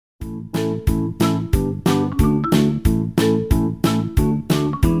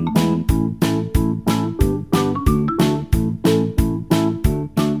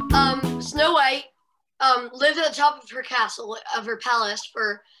lived at the top of her castle, of her palace,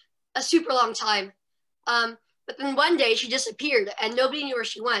 for a super long time. But then one day she disappeared and nobody knew where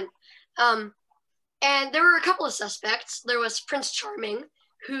she went. And there were a couple of suspects. There was Prince Charming,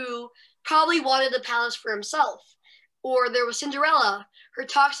 who probably wanted the palace for himself. Or there was Cinderella, her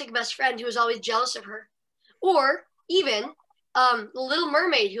toxic best friend who was always jealous of her. Or even the Little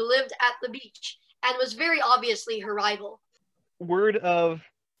Mermaid who lived at the beach and was very obviously her rival. Word of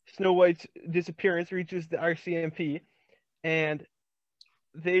Snow White's disappearance reaches the RCMP, and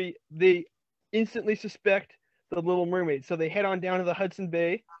they instantly suspect the Little Mermaid. So they head on down to the Hudson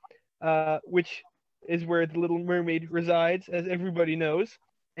Bay, which is where the Little Mermaid resides, as everybody knows.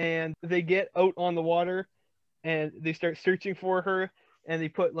 And they get out on the water, and they start searching for her, and they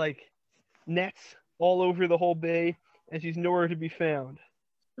put like nets all over the whole bay, and she's nowhere to be found.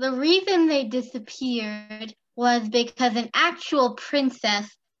 The reason they disappeared was because an actual princess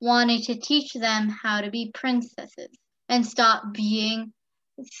wanted to teach them how to be princesses and stop being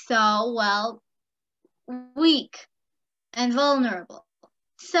so, well, weak and vulnerable.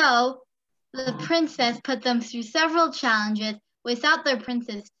 So the princess put them through several challenges without their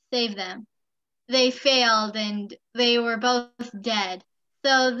princess to save them. They failed and they were both dead.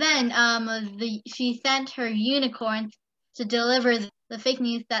 So then she sent her unicorns to deliver the fake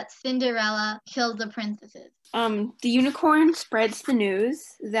news that Cinderella killed the princesses. The unicorn spreads the news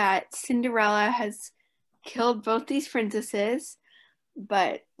that Cinderella has killed both these princesses,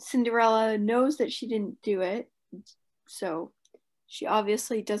 but Cinderella knows that she didn't do it, so she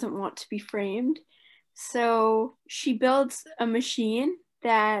obviously doesn't want to be framed. So she builds a machine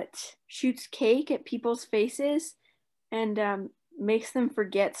that shoots cake at people's faces and makes them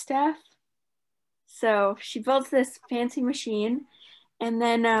forget stuff. So she builds this fancy machine, and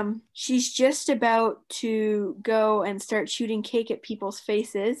then she's just about to go and start shooting cake at people's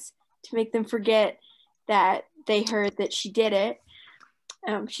faces to make them forget that they heard that she did it.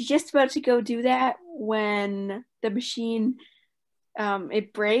 She's just about to go do that when the machine,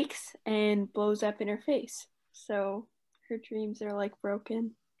 it breaks and blows up in her face. So her dreams are like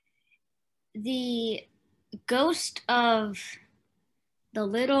broken. The ghost of the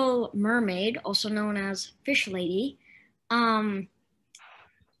Little Mermaid, also known as Fish Lady, goes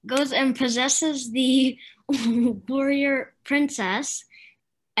and possesses the warrior princess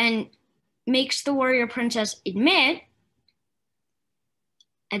and makes the warrior princess admit.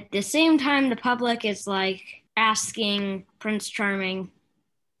 At the same time, the public is like asking Prince Charming,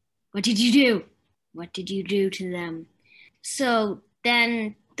 "What did you do? What did you do to them?" So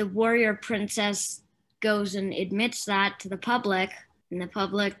then the warrior princess goes and admits that to the public, and the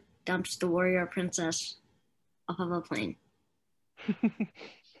public dumps the warrior princess off of a plane.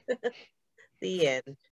 The end.